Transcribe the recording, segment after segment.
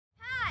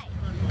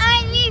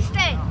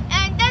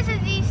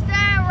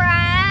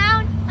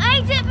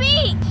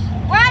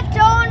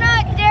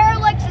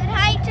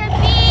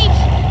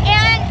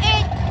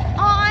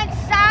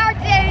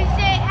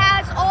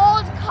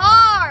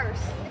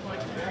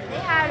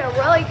a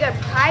really good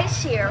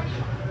price here.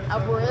 A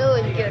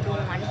really good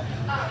one.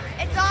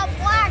 It's all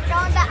black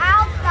on the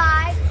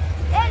outside,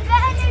 and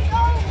then it's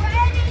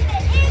already the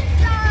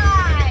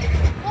inside.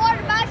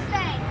 Ford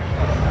Mustang.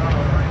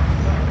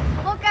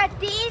 Look at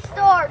these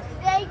doors.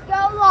 They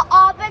go the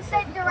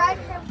opposite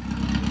direction.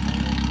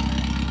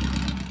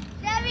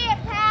 Chevy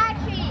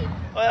Apache.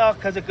 Well,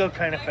 because it goes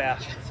kind of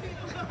fast.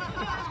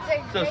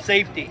 So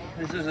safety.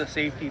 This is a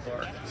safety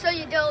bar. So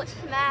you don't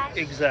smash.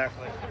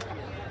 Exactly.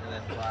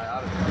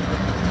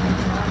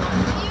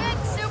 Even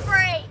Super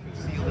 8.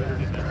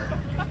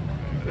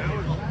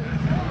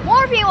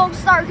 More people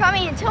started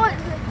coming until it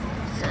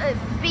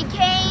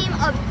became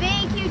a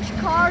big, huge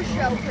car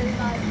show, pretty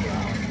much.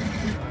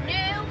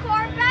 New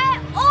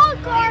Corvette,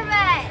 old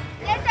Corvette.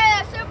 This is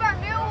a super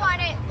new one.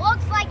 It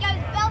looks like it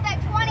was built in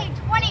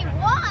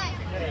 2021.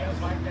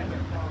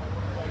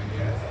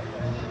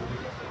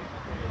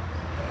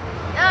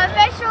 The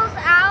officials'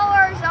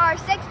 hours are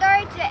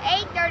 6:30 to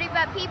 8:30,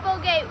 but people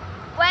get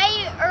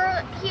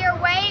here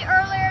way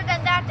earlier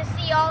than that to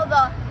see all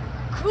the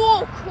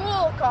cool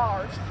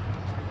cars,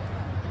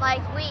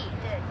 like we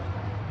did.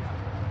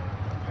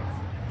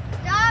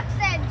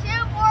 Datsun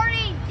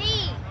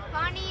 240D,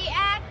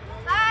 Pontiac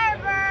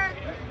Firebird.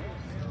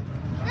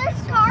 This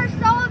car's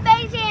so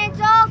amazing, it's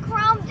all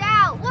chromed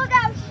out. Look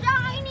how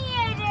shiny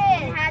it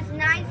is. It has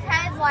nice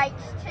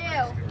headlights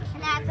too,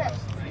 and has a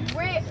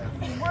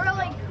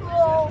really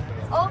cool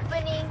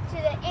opening to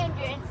the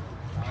engine.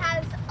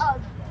 Has a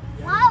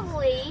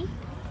lovely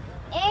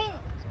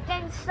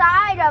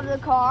inside of the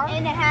car,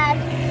 and it has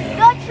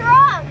the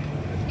trunk.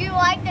 Do you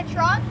like the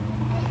trunk?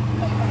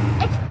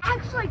 It's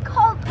actually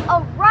called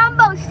a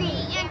rumbo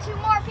seat, and 2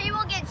 more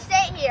people can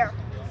sit here.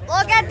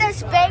 Look at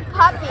this big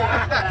puppy.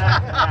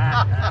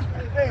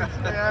 Thanks,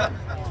 man.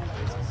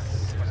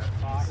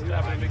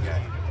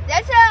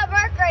 This is a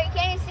Mercury.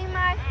 Can you see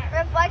my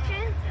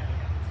reflection?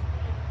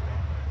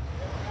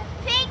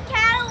 Pink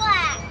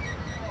Cadillac.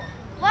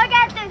 Look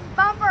at this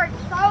bumper.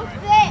 It's so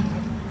thick.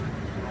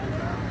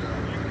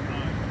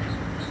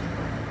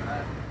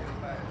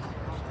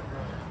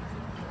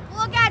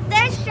 Look at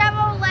this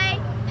Chevrolet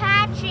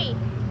Apache.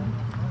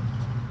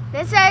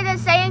 This is the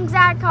same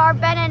exact car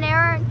Ben and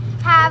Aaron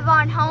have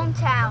on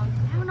Hometown.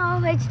 I don't know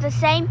if it's the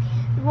same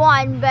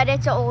one, but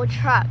it's an old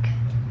truck.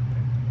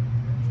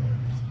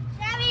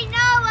 Chevy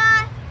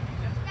Nova,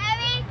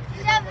 Chevy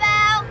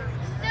Chevelle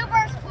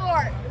Super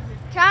Sport.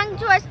 Tongue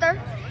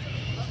twister.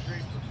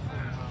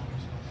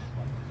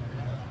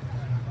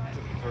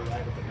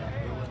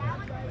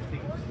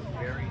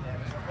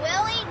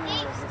 Willie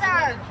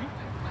Deepster.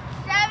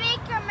 Chevy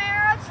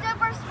Camaro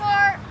Super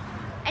Sport.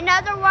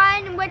 Another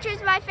one, which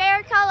is my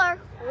favorite color,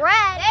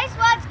 red. This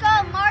one's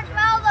called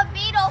Marshmallow the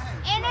Beetle,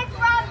 and it's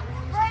from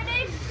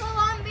British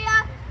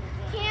Columbia,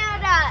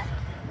 Canada.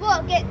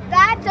 Look,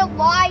 that's a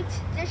light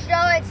to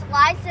show its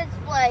license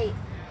plate.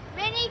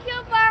 Mini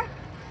Cooper.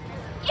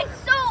 It's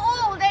so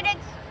old, and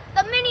it's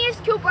the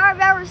miniest Cooper I've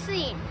ever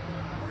seen.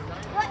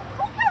 Look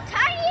how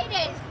tiny it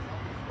is.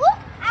 Look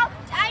how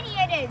tiny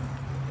it is.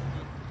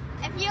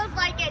 It feels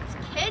like it's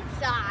kid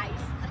size.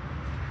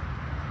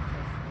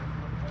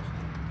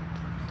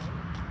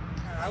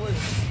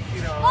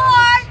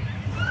 Ford!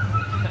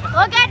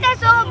 Look at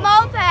this old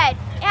moped.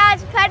 It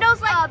has pedals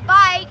like a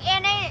bike,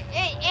 and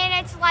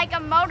it's like a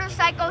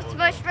motorcycle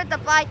smushed with the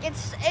bike.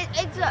 It's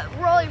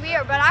really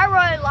weird, but I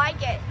really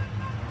like it.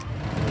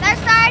 They're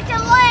starting to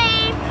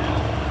leave.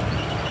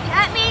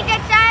 That means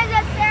it's time of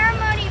the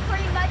ceremony,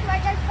 pretty much.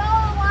 Like there's still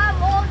a lot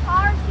of old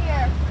cars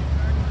here.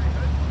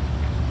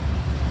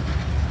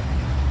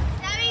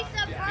 Chevy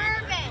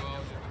Suburban,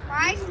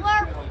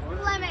 Chrysler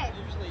Plymouth.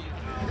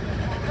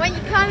 When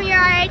you come here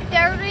at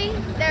 8:30,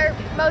 they're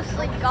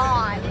mostly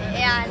gone,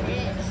 and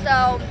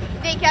so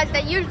because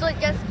they usually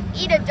just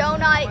eat a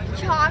donut,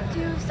 talk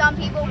to some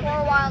people for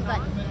a while, and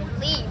then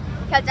leave.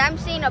 Because I'm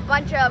seeing a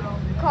bunch of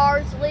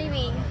cars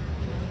leaving,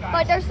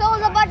 but there still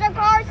is a bunch of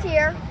cars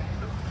here.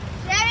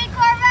 Chevy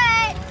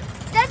Corvette.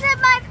 This is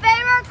my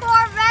favorite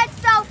Corvette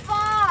so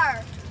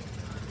far.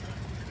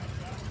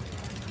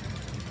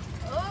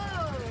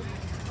 Ooh,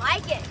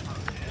 like it.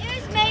 It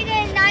was made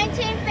in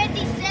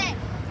 1956.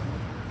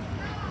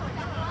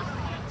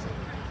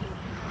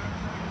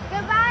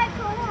 Goodbye,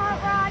 cool hot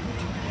rod.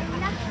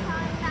 Next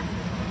time.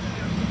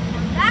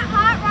 That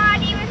hot rod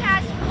even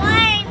has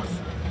flames.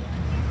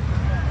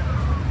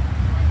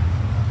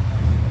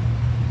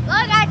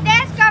 Look at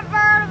this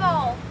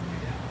convertible.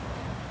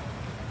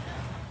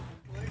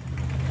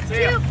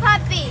 Cute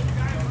puppy.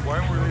 Why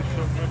were they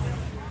so good?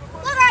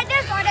 Look at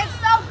this one. It's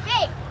so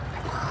big.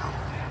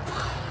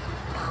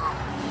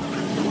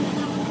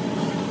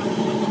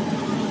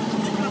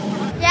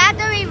 You have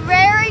to be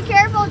very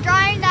careful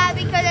driving that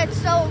because it's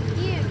so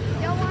huge.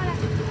 You don't want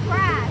to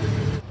crash.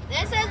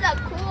 This is a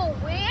cool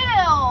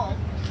wheel.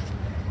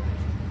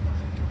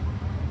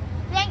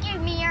 Thank you,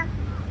 Mir.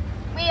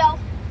 Wheel.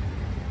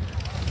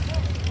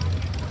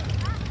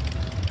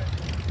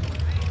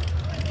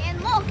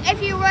 And look,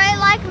 if you really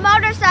like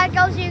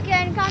motorcycles, you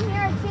can come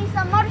here and see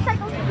some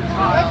motorcycles.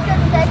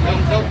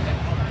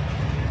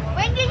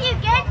 When did you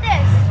get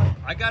this?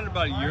 I got it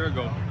about a year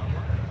ago.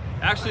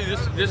 Actually,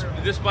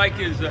 this bike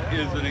is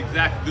an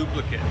exact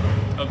duplicate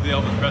of the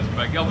Elvis Presley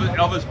bike.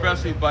 Elvis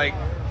Presley's bike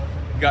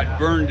got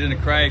burned in a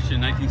crash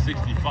in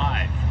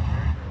 1965.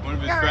 One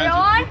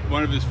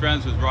of his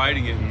friends was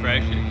riding it and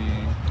crashing.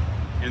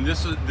 And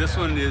this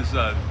one is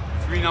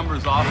 3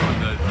 numbers off on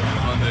the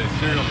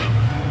serial number.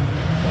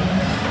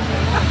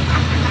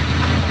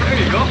 There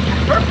you go.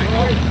 Perfect.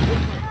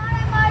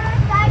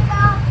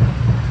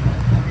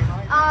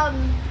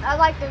 I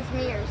like those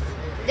mirrors.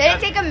 Did it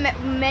take a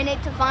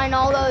minute to find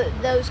all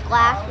those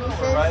glass pieces?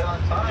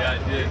 Yeah,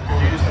 it did.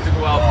 You just took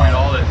a while to find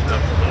all that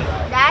stuff.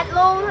 That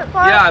little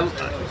part? Yeah,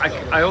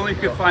 I only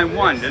could find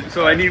one,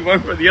 so I need one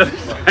for the other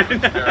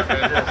side.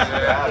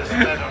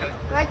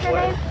 What's your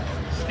name?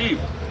 Steve.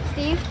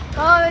 Steve?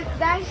 Oh,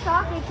 nice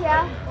talking to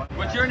you.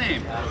 What's your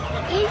name?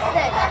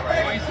 Easton.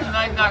 Well, Easton,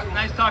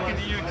 nice talking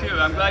to you too.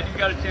 I'm glad you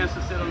got a chance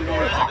to sit on the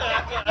board.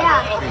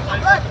 Yeah.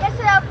 Look, this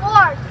is a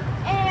board.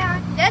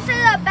 And this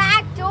is a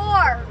back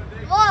door.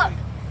 Look,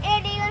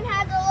 it even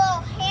has a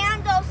little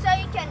handle so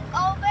you can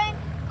open,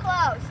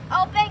 close,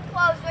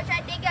 which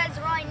I think is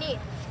really neat.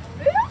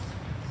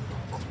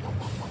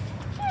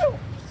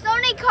 So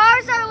many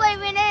cars are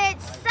leaving and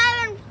it's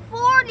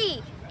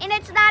 7:40 and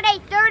it's not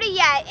 8:30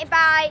 yet.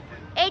 By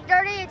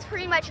 8:30 it's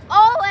pretty much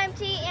all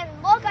empty and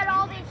look at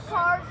all these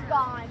cars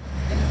gone.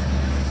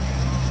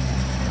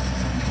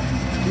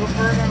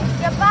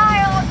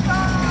 Goodbye, old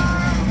car.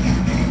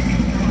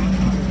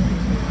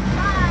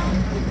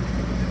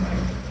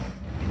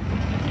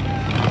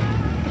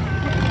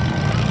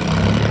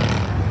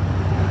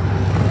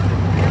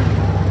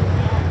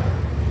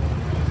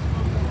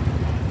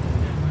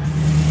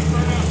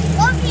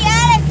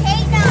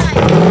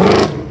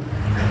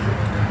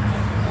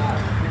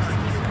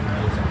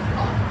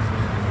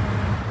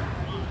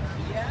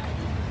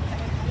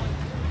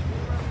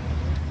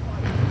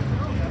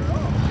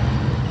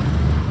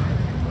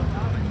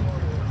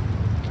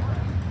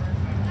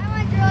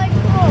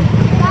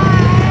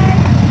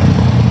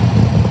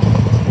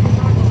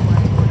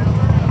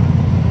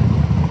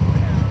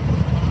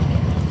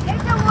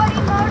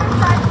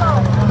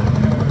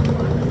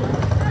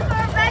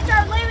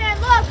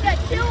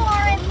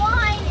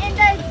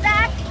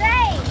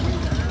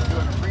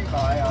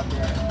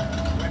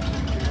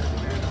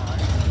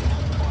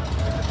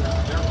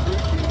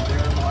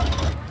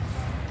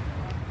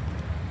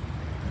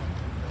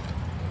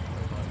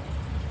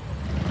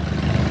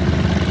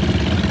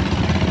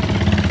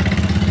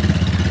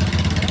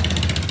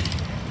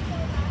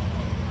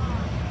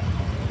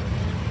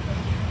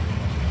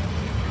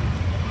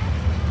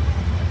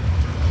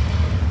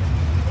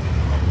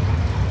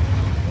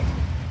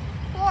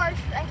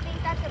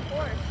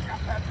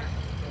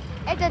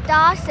 It's a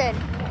Dawson.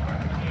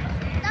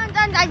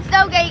 Sometimes I'm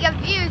still getting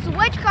confused.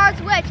 Which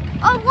car's which?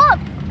 Oh, look!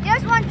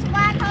 This one's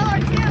black color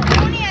too.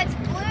 Only it's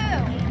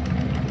blue.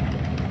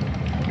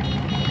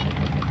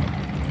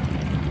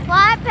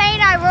 Flat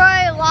paint I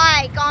really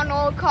like on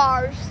old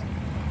cars.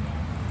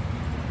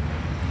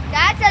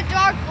 That's a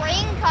dark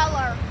green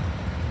color.